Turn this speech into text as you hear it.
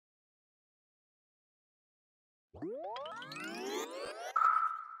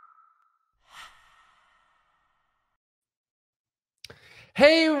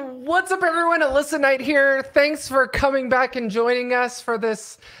Hey, what's up, everyone? Alyssa Knight here. Thanks for coming back and joining us for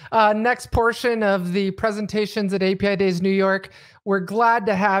this next portion of the presentations at API Days New York. We're glad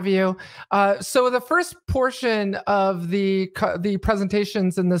to have you. So the first portion of the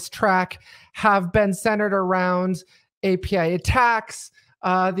presentations in this track have been centered around API attacks,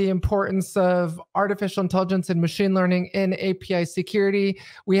 the importance of artificial intelligence and machine learning in API security.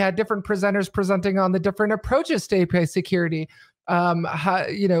 We had different presenters presenting on the different approaches to API security. Some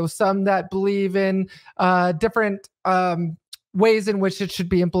that believe in different ways in which it should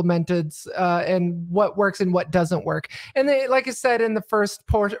be implemented and what works and what doesn't work. And they, like I said in the first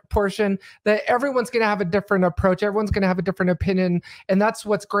portion, that everyone's going to have a different approach. Everyone's going to have a different opinion. And that's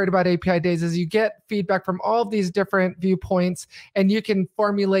what's great about API Days is you get feedback from all of these different viewpoints and you can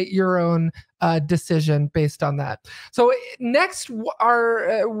formulate your own decision based on that. So next,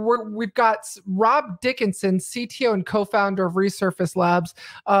 we've got Rob Dickinson, CTO and co-founder of Resurface Labs.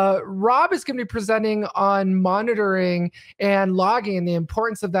 Rob is going to be presenting on monitoring and logging and the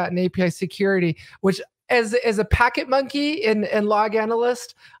importance of that in API security, which as a packet monkey and log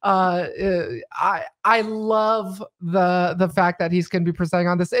analyst, I love the fact that he's going to be presenting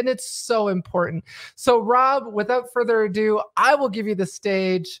on this, and it's so important. So Rob, without further ado, I will give you the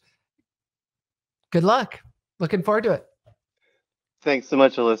stage. Good luck. Looking forward to it. Thanks so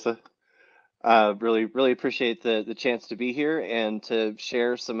much, Alyssa. Really appreciate the chance to be here and to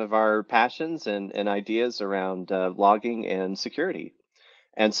share some of our passions and ideas around logging and security.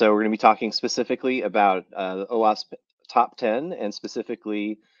 And so we're going to be talking specifically about OWASP top 10 and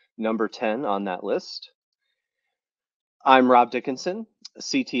specifically number 10 on that list. I'm Rob Dickinson,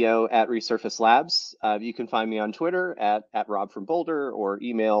 CTO at Resurface Labs. You can find me on Twitter at Rob from Boulder or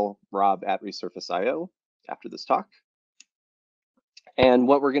email rob@resurface.io after this talk. And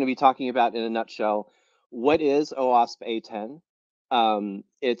what we're going to be talking about in a nutshell, what is OWASP A10?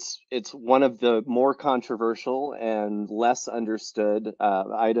 It's one of the more controversial and less understood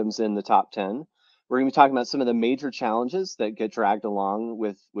items in the top 10. We're going to be talking about some of the major challenges that get dragged along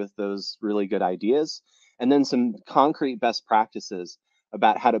with those really good ideas, and then some concrete best practices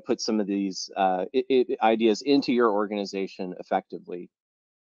about how to put some of these ideas into your organization effectively.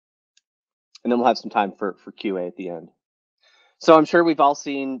 And then we'll have some time for QA at the end. So I'm sure we've all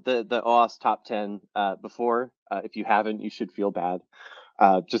seen the OWASP top 10 before. If you haven't, you should feel bad.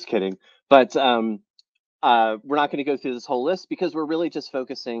 Just kidding. But we're not going to go through this whole list because we're really just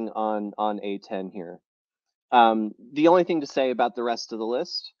focusing on A10 here. The only thing to say about the rest of the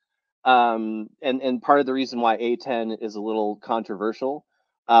list, and part of the reason why A10 is a little controversial,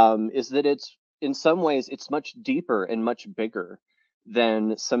 is that it's in some ways it's much deeper and much bigger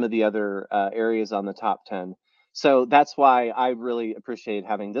than some of the other areas on the top 10. So that's why I really appreciate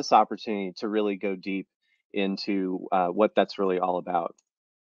having this opportunity to really go deep into what that's really all about.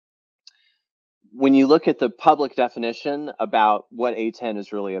 When you look at the public definition about what A10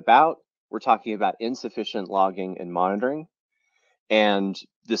 is really about, we're talking about insufficient logging and monitoring. And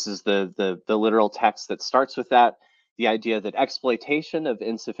this is the literal text that starts with that, the idea that exploitation of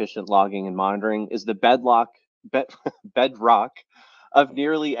insufficient logging and monitoring is the bedrock of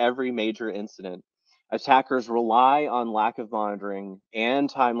nearly every major incident. Attackers rely on lack of monitoring and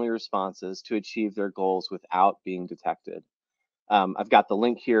timely responses to achieve their goals without being detected. I've got the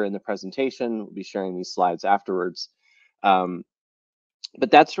link here in the presentation. We'll be sharing these slides afterwards. But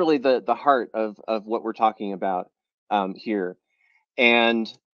that's really the heart of what we're talking about here.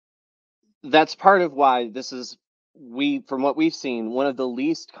 And that's part of why this is, from what we've seen, one of the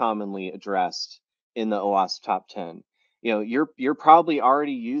least commonly addressed in the OWASP top 10. You know, you're probably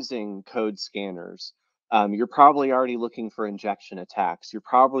already using code scanners. You're probably already looking for injection attacks. You're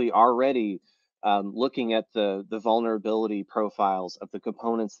probably already looking at the vulnerability profiles of the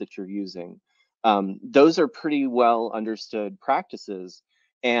components that you're using. Those are pretty well understood practices,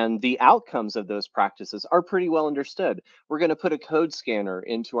 and the outcomes of those practices are pretty well understood. We're going to put a code scanner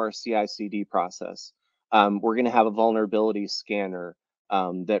into our CI/CD process. We're going to have a vulnerability scanner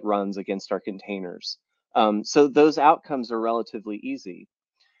that runs against our containers. So those outcomes are relatively easy.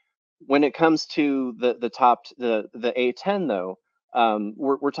 When it comes to the A10 though,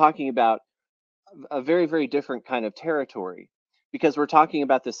 we're talking about a very, very different kind of territory, because we're talking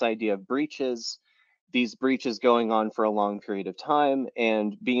about this idea of breaches, these breaches going on for a long period of time,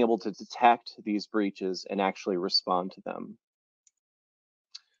 and being able to detect these breaches and actually respond to them.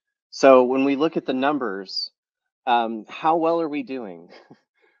 So when we look at the numbers, how well are we doing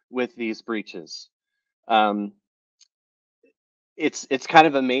with these breaches? It's kind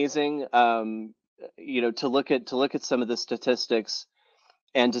of amazing, you know, to look at some of the statistics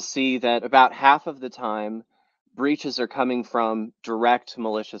and to see that about half of the time breaches are coming from direct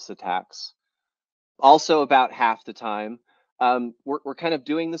malicious attacks. Also, about half the time, we're kind of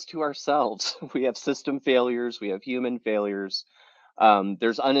doing this to ourselves. We have system failures, we have human failures.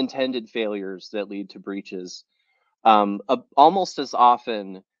 There's unintended failures that lead to breaches. Almost as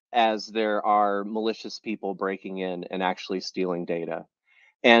often as there are malicious people breaking in and actually stealing data.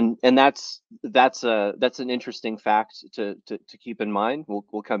 And that's an interesting fact to keep in mind.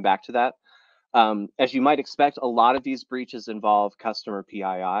 We'll come back to that. As you might expect, a lot of these breaches involve customer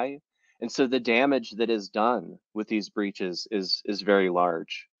PII, and so the damage that is done with these breaches is very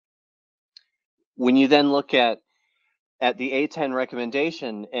large. When you then look at the A10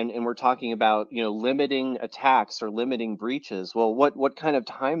 recommendation, and we're talking about, you know, limiting attacks or limiting breaches, well, what kind of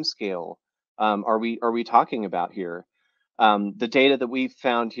time scale are we talking about here? The data that we've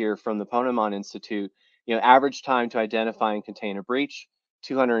found here from the Ponemon Institute, you know, average time to identify and contain a breach,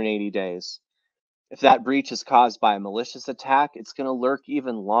 280 days. If that breach is caused by a malicious attack, it's going to lurk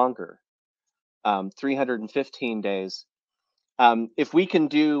even longer, 315 days. If we can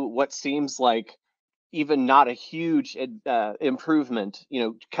do what seems like even not a huge improvement, you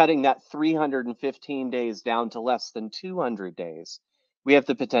know, cutting that 315 days down to less than 200 days, we have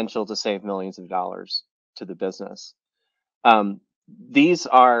the potential to save millions of dollars to the business. These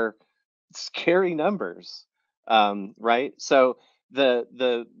are scary numbers, right? So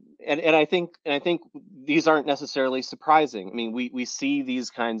and I think these aren't necessarily surprising. I mean, we see these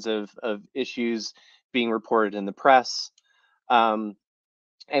kinds of issues being reported in the press.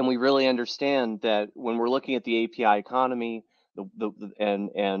 And we really understand that when we're looking at the API economy,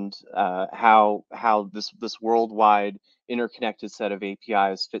 how this worldwide interconnected set of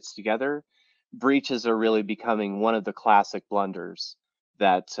APIs fits together, breaches are really becoming one of the classic blunders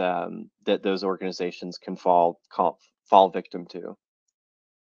that that those organizations can fall victim to.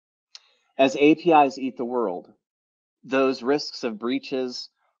 As APIs eat the world, those risks of breaches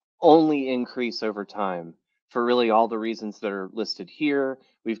only increase over time for really all the reasons that are listed here.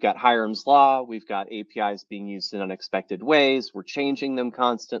 We've got Hiram's Law, we've got APIs being used in unexpected ways, we're changing them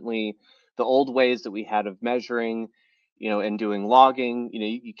constantly. The old ways that we had of measuring, you know, and doing logging, you know,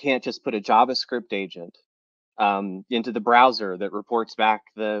 you can't just put a JavaScript agent into the browser that reports back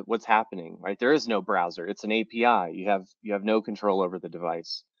what's happening, right? There is no browser, it's an API. You have no control over the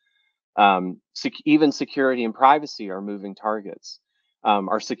device. Even security and privacy are moving targets.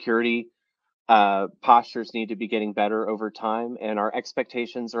 Our security postures need to be getting better over time, and our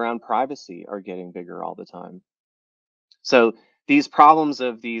expectations around privacy are getting bigger all the time. So these problems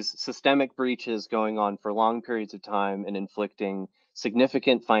of these systemic breaches going on for long periods of time and inflicting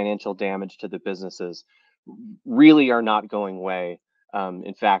significant financial damage to the businesses really are not going away.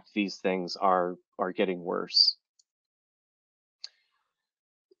 In fact, these things are getting worse.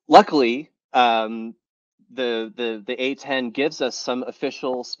 Luckily, the A10 gives us some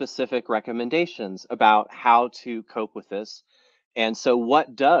official specific recommendations about how to cope with this. And so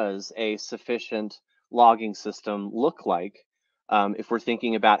what does a sufficient logging system look like if we're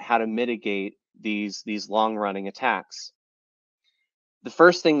thinking about how to mitigate these long-running attacks? The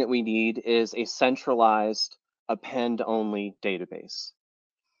first thing that we need is a centralized append-only database.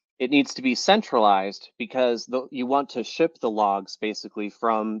 It needs to be centralized because you want to ship the logs basically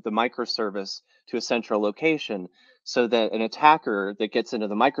from the microservice to a central location so that an attacker that gets into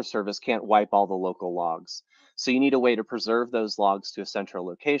the microservice can't wipe all the local logs. So you need a way to preserve those logs to a central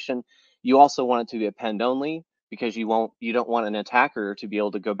location. You also want it to be append only because you don't want an attacker to be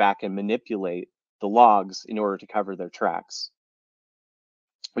able to go back and manipulate the logs in order to cover their tracks,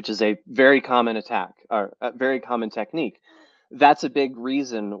 which is a very common attack, or a very common technique. That's a big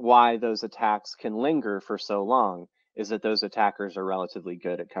reason why those attacks can linger for so long, is that those attackers are relatively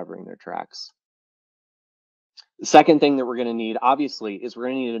good at covering their tracks. The second thing that we're going to need, obviously, is we're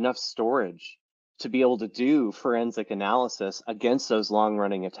going to need enough storage to be able to do forensic analysis against those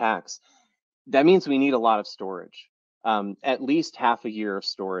long-running attacks. That means we need a lot of storage, at least half a year of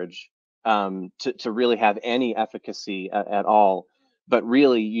storage to really have any efficacy at all. But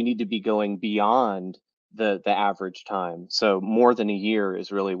really, you need to be going beyond the average time. So more than a year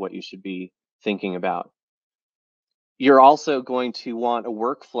is really what you should be thinking about. You're also going to want a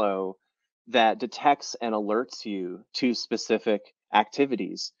workflow that detects and alerts you to specific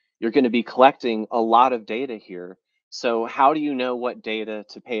activities. You're going to be collecting a lot of data here. So how do you know what data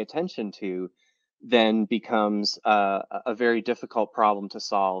to pay attention to then becomes a very difficult problem to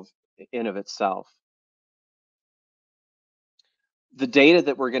solve in of itself. The data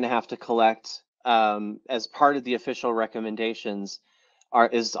that we're going to have to collect as part of the official recommendations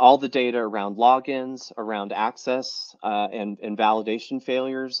is all the data around logins, around access and validation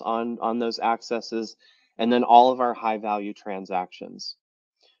failures on those accesses, and then all of our high value transactions.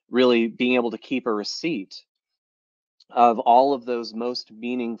 Really being able to keep a receipt of all of those most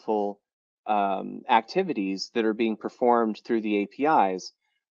meaningful activities that are being performed through the APIs,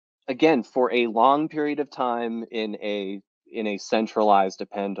 again, for a long period of time in a centralized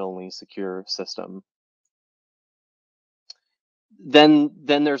append-only secure system. Then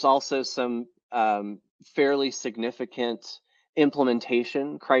there's also some fairly significant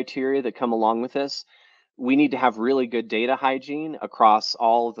implementation criteria that come along with this. We need to have really good data hygiene across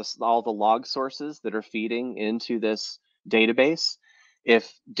all the log sources that are feeding into this database.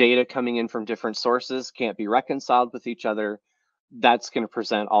 If data coming in from different sources can't be reconciled with each other, that's going to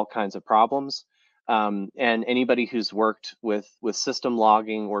present all kinds of problems. And anybody who's worked with system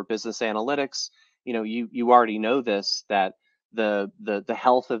logging or business analytics, you already know this, that the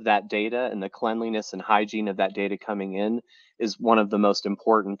health of that data and the cleanliness and hygiene of that data coming in is one of the most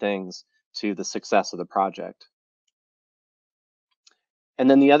important things to the success of the project. And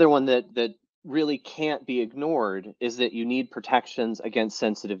then the other one that really can't be ignored is that you need protections against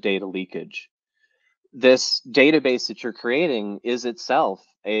sensitive data leakage. This database that you're creating is itself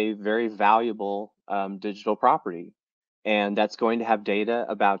a very valuable digital property. And that's going to have data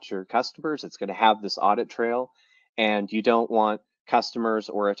about your customers. It's going to have this audit trail. And you don't want customers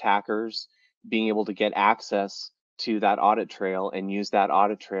or attackers being able to get access to that audit trail and use that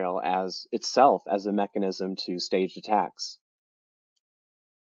audit trail as itself as a mechanism to stage attacks.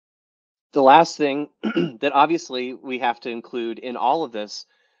 The last thing that obviously we have to include in all of this,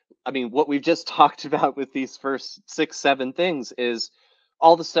 I mean, what we've just talked about with these first 6, 7 things is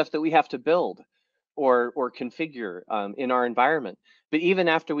all the stuff that we have to build or configure in our environment. But even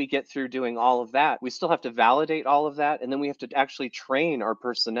after we get through doing all of that, we still have to validate all of that. And then we have to actually train our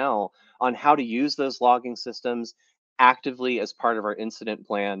personnel on how to use those logging systems actively as part of our incident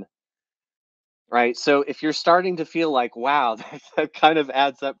plan. Right. So if you're starting to feel like, wow, that kind of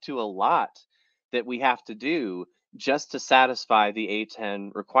adds up to a lot that we have to do just to satisfy the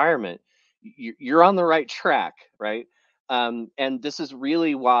A10 requirement, you're on the right track, right? And this is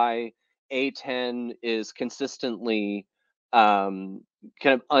really why A10 is consistently kind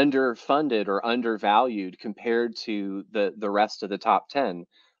of underfunded or undervalued compared to the rest of the top 10,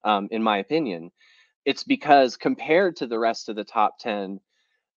 in my opinion. It's because compared to the rest of the top 10,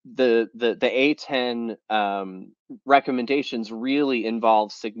 the A10 recommendations really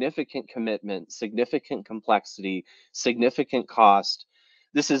involve significant commitment, significant complexity, significant cost.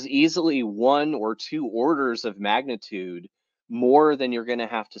 This is easily 1 or 2 orders of magnitude more than you're going to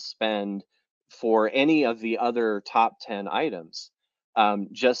have to spend for any of the other top 10 items,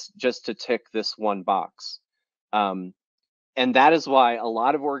 just to tick this one box. And that is why a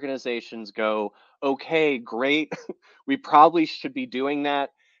lot of organizations go, okay, great, we probably should be doing that.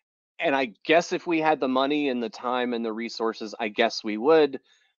 And I guess if we had the money and the time and the resources, I guess we would,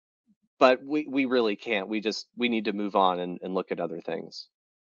 but we really can't. We need to move on and look at other things.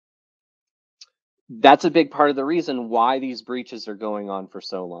 That's a big part of the reason why these breaches are going on for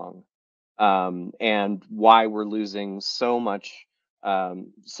so long, and why we're losing so much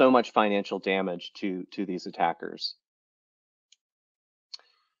financial damage to these attackers.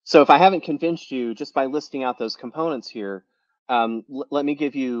 So if I haven't convinced you just by listing out those components here, let me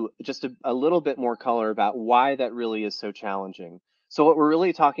give you just a little bit more color about why that really is so challenging. So what we're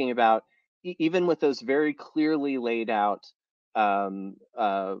really talking about, even with those very clearly laid out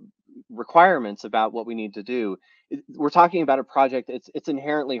requirements about what we need to do, we're talking about a project, it's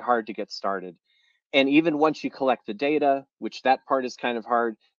inherently hard to get started. And even once you collect the data, which that part is kind of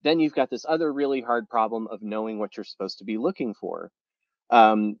hard, then you've got this other really hard problem of knowing what you're supposed to be looking for.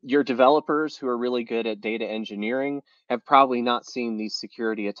 Your developers who are really good at data engineering have probably not seen these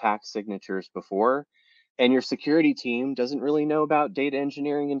security attack signatures before, and your security team doesn't really know about data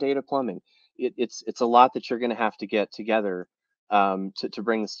engineering and data plumbing. It's a lot that you're going to have to get together to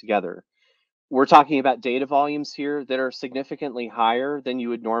bring this together. We're talking about data volumes here that are significantly higher than you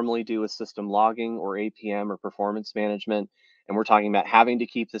would normally do with system logging or APM or performance management. And we're talking about having to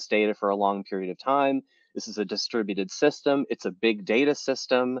keep this data for a long period of time. This is a distributed system. It's a big data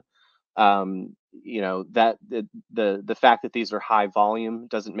system. That the fact that these are high volume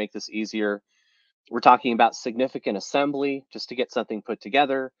doesn't make this easier. We're talking about significant assembly just to get something put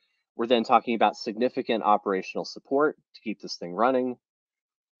together. We're then talking about significant operational support to keep this thing running.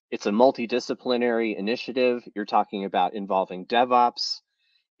 It's a multidisciplinary initiative. You're talking about involving DevOps,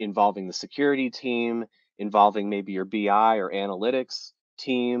 involving the security team, involving maybe your BI or analytics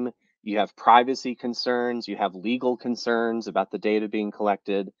team. You have privacy concerns. You have legal concerns about the data being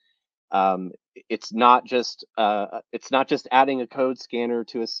collected. It's not just adding a code scanner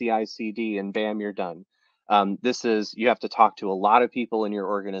to a CI/CD and bam, you're done. You have to talk to a lot of people in your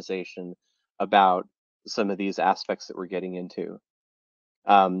organization about some of these aspects that we're getting into.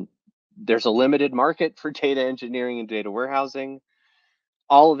 There's a limited market for data engineering and data warehousing.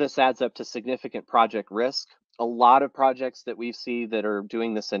 All of this adds up to significant project risk. A lot of projects that we see that are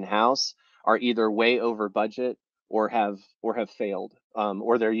doing this in-house are either way over budget or have failed,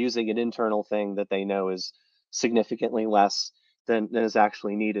 or they're using an internal thing that they know is significantly less than is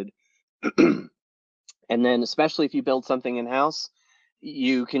actually needed. And then, especially if you build something in-house,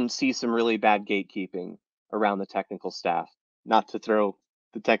 you can see some really bad gatekeeping around the technical staff. Not to throw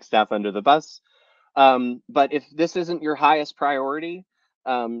the tech staff under the bus, but if this isn't your highest priority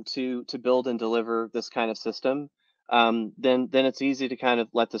to build and deliver this kind of system, then it's easy to kind of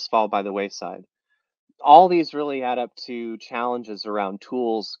let this fall by the wayside. All these really add up to challenges around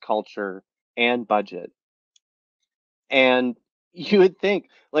tools, culture, and budget. And you would think,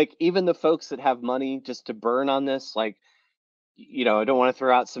 like, even the folks that have money just to burn on this, like, I don't want to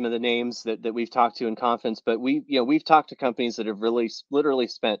throw out some of the names that we've talked to in conference, but we've talked to companies that have really literally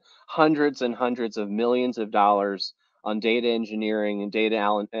spent hundreds and hundreds of millions of dollars on data engineering and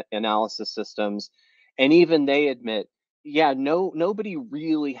data analysis systems, and even they admit, yeah, nobody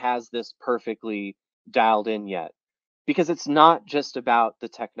really has this perfectly dialed in yet, because it's not just about the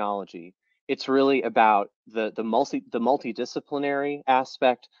technology. It's really about the multidisciplinary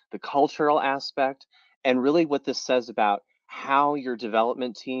aspect, the cultural aspect, and really what this says about how your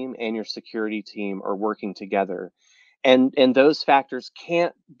development team and your security team are working together. And those factors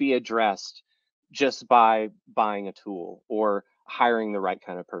can't be addressed just by buying a tool or hiring the right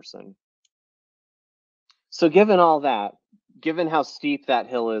kind of person. So given all that, given how steep that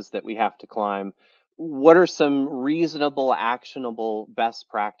hill is that we have to climb, what are some reasonable, actionable best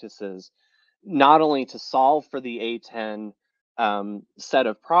practices, not only to solve for the A10 set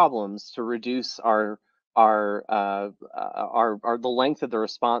of problems, to reduce the length of the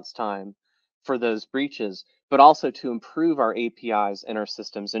response time for those breaches, but also to improve our APIs and our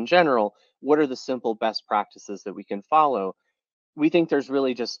systems in general? What are the simple best practices that we can follow? We think there's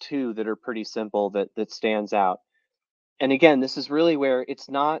really just two that are pretty simple that stands out. And again, this is really where it's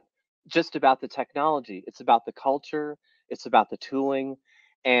not just about the technology, it's about the culture, it's about the tooling,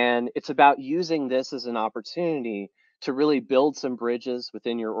 and it's about using this as an opportunity to really build some bridges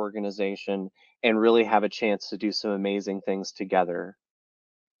within your organization and really have a chance to do some amazing things together.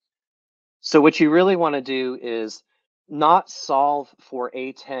 So what you really want to do is not solve for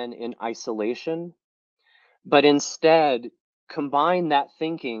A10 in isolation, but instead combine that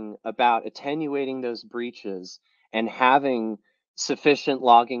thinking about attenuating those breaches and having sufficient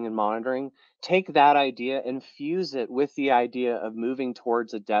logging and monitoring. Take that idea and fuse it with the idea of moving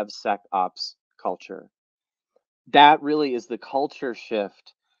towards a DevSecOps culture. That really is the culture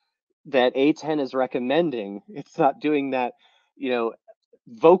shift that A10 is recommending. It's not doing that,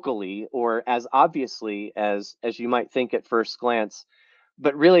 vocally or as obviously as you might think at first glance.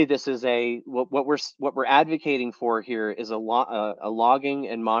 But really, this is what we're advocating for here is a logging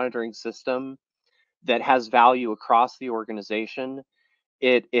and monitoring system that has value across the organization.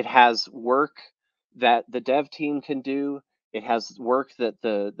 It has work that the dev team can do. It has work that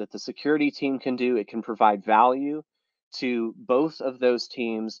the security team can do. It can provide value to both of those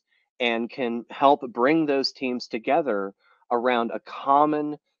teams and can help bring those teams together around a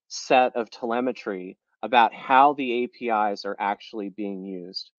common set of telemetry about how the APIs are actually being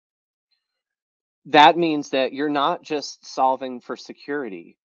used. That means that you're not just solving for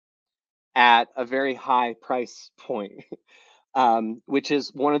security at a very high price point, which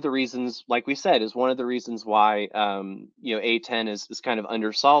is one of the reasons, like we said, is one of the reasons why A10 is kind of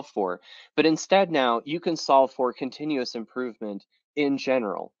undersolved for. But instead, now you can solve for continuous improvement in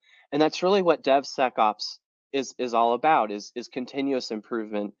general, and that's really what DevSecOps is all about: is continuous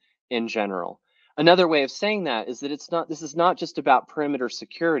improvement in general. Another way of saying that is that this is not just about perimeter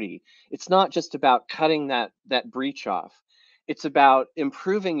security. It's not just about cutting that breach off. It's about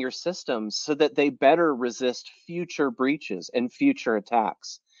improving your systems so that they better resist future breaches and future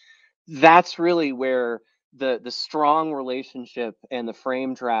attacks. That's really where the strong relationship and the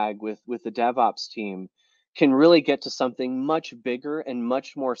frame drag with the DevOps team can really get to something much bigger and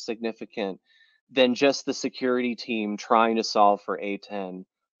much more significant than just the security team trying to solve for A10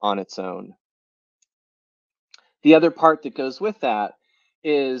 on its own. The other part that goes with that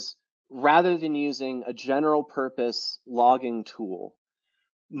is, rather than using a general purpose logging tool,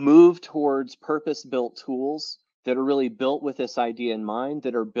 move towards purpose-built tools that are really built with this idea in mind,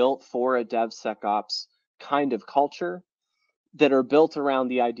 that are built for a DevSecOps kind of culture, that are built around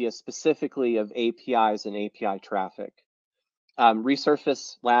the idea specifically of APIs and API traffic.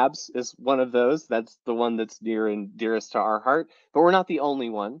 Resurface Labs is one of those. That's the one that's near and dearest to our heart. But we're not the only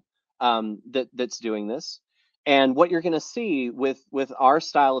one that's doing this. And what you're going to see with our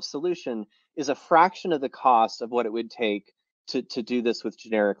style of solution is a fraction of the cost of what it would take to do this with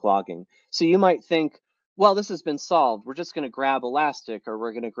generic logging. So you might think, well, this has been solved. We're just going to grab Elastic or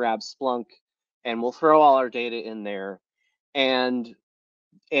we're going to grab Splunk and we'll throw all our data in there. And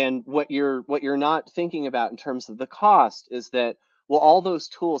what you're not thinking about in terms of the cost is that, well, all those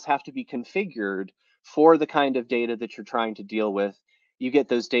tools have to be configured for the kind of data that you're trying to deal with. You get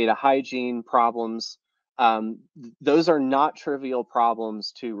those data hygiene problems. Those are not trivial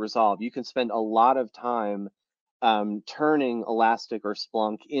problems to resolve. You can spend a lot of time turning Elastic or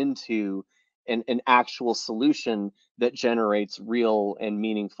Splunk into an actual solution that generates real and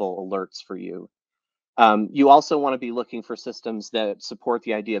meaningful alerts for you. You also want to be looking for systems that support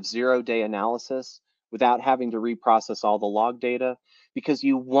the idea of zero-day analysis without having to reprocess all the log data, because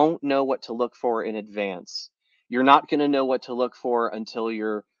you won't know what to look for in advance. You're not going to know what to look for until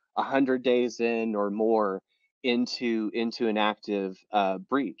you're 100 days in or more into an active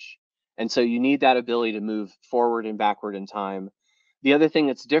breach. And so you need that ability to move forward and backward in time. The other thing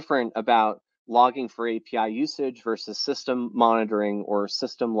that's different about logging for API usage versus system monitoring or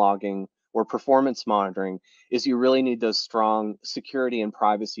system logging or performance monitoring is you really need those strong security and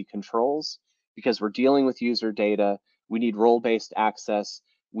privacy controls, because we're dealing with user data. We need role-based access.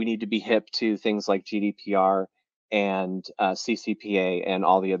 We need to be hip to things like GDPR and CCPA and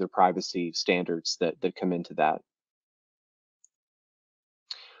all the other privacy standards that come into that.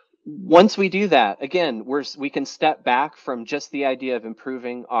 Once we do that, again, we can step back from just the idea of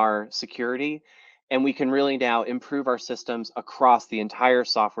improving our security, and we can really now improve our systems across the entire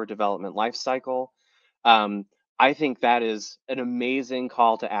software development lifecycle. I think that is an amazing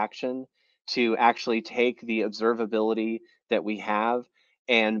call to action to actually take the observability that we have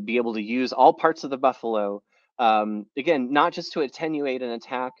and be able to use all parts of the buffalo, again, not just to attenuate an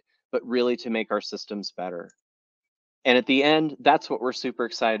attack, but really to make our systems better. And at the end, that's what we're super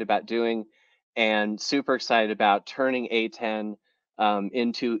excited about doing, and super excited about turning A10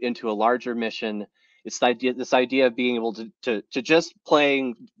 into a larger mission. It's this idea of being able to just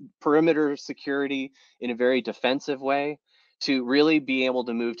playing perimeter security in a very defensive way, to really be able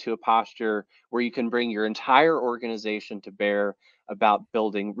to move to a posture where you can bring your entire organization to bear about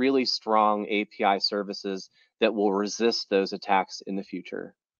building really strong API services that will resist those attacks in the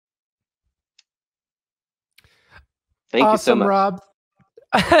future. Thank you so Awesome, much. Rob.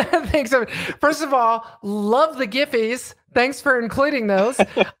 Thanks. First of all, love the Giphies. Thanks for including those.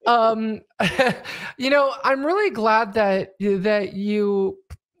 You know, I'm really glad that you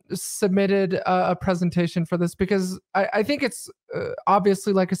submitted a presentation for this, because I think it's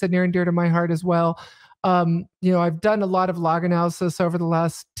obviously, like I said, near and dear to my heart as well. You know, I've done a lot of log analysis over the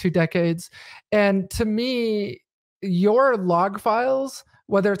last 2 decades, and to me, your log files,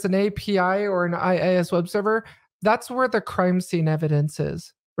 whether it's an API or an IIS web server, that's where the crime scene evidence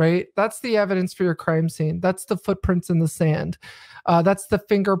is, right? That's the evidence for your crime scene. That's the footprints in the sand. That's the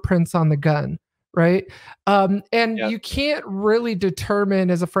fingerprints on the gun, right? And Yep. you can't really determine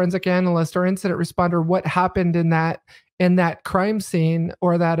as a forensic analyst or incident responder what happened in that crime scene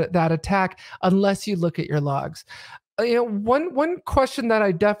or that attack unless you look at your logs. You know, one question that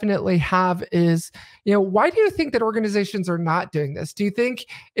I definitely have is, you know, why do you think that organizations are not doing this? Do you think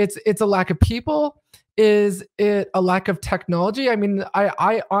it's a lack of people? Is it a lack of technology? I mean,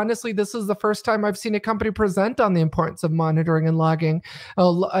 I honestly, this is the first time I've seen a company present on the importance of monitoring and logging.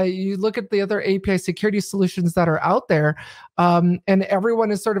 You look at the other API security solutions that are out there, and everyone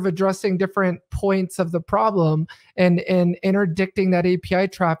is sort of addressing different points of the problem and interdicting that API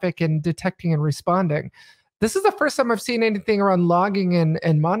traffic and detecting and responding. This is the first time I've seen anything around logging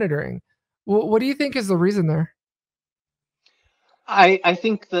and monitoring. What do you think is the reason there? I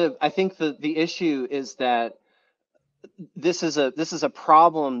think the issue is that this is a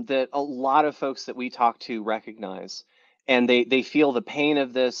problem that a lot of folks that we talk to recognize, and they feel the pain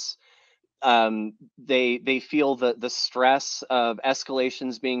of this. They feel the stress of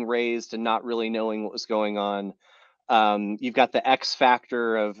escalations being raised and not really knowing what was going on. You've got the X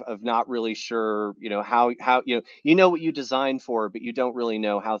factor of not really sure, you know, how you know what you designed for, but you don't really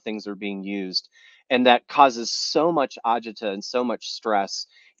know how things are being used, and that causes so much agita and so much stress,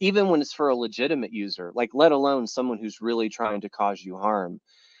 even when it's for a legitimate user, like let alone someone who's really trying to cause you harm.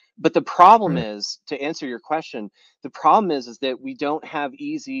 But the problem Right. is, to answer your question, the problem is that we don't have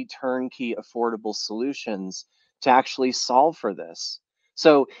easy, turnkey, affordable solutions to actually solve for this.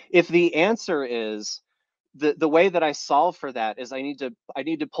 So if the answer is the way that I solve for that is I need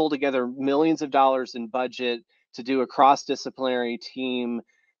to pull together millions of dollars in budget to do a cross-disciplinary team,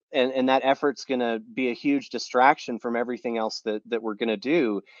 and that effort's going to be a huge distraction from everything else that we're going to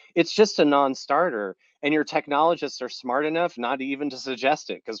do. It's just a non-starter, and your technologists are smart enough not even to suggest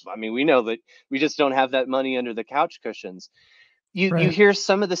it, because I mean, we know that we just don't have that money under the couch cushions. You Right. hear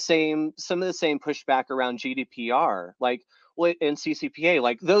some of the same pushback around GDPR, like and CCPA,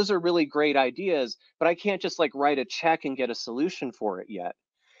 like those are really great ideas, but I can't just like write a check and get a solution for it yet.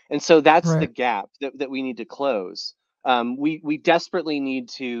 And so that's the Right. gap that we need to close. We desperately need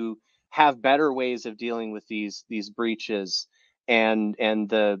to have better ways of dealing with these breaches, and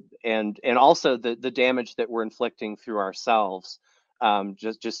also the damage that we're inflicting through ourselves,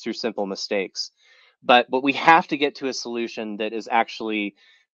 just through simple mistakes. But we have to get to a solution that is actually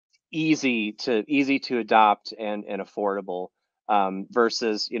easy to adopt and affordable,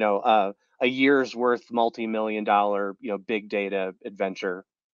 versus a year's worth multi-million dollar big data adventure.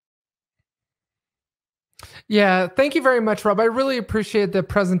 Yeah, thank you very much, Rob. I really appreciate the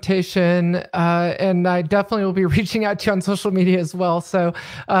presentation, and I definitely will be reaching out to you on social media as well. So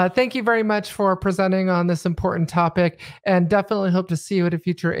thank you very much for presenting on this important topic, and definitely hope to see you at a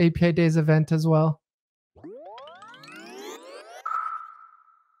future API Days event as well.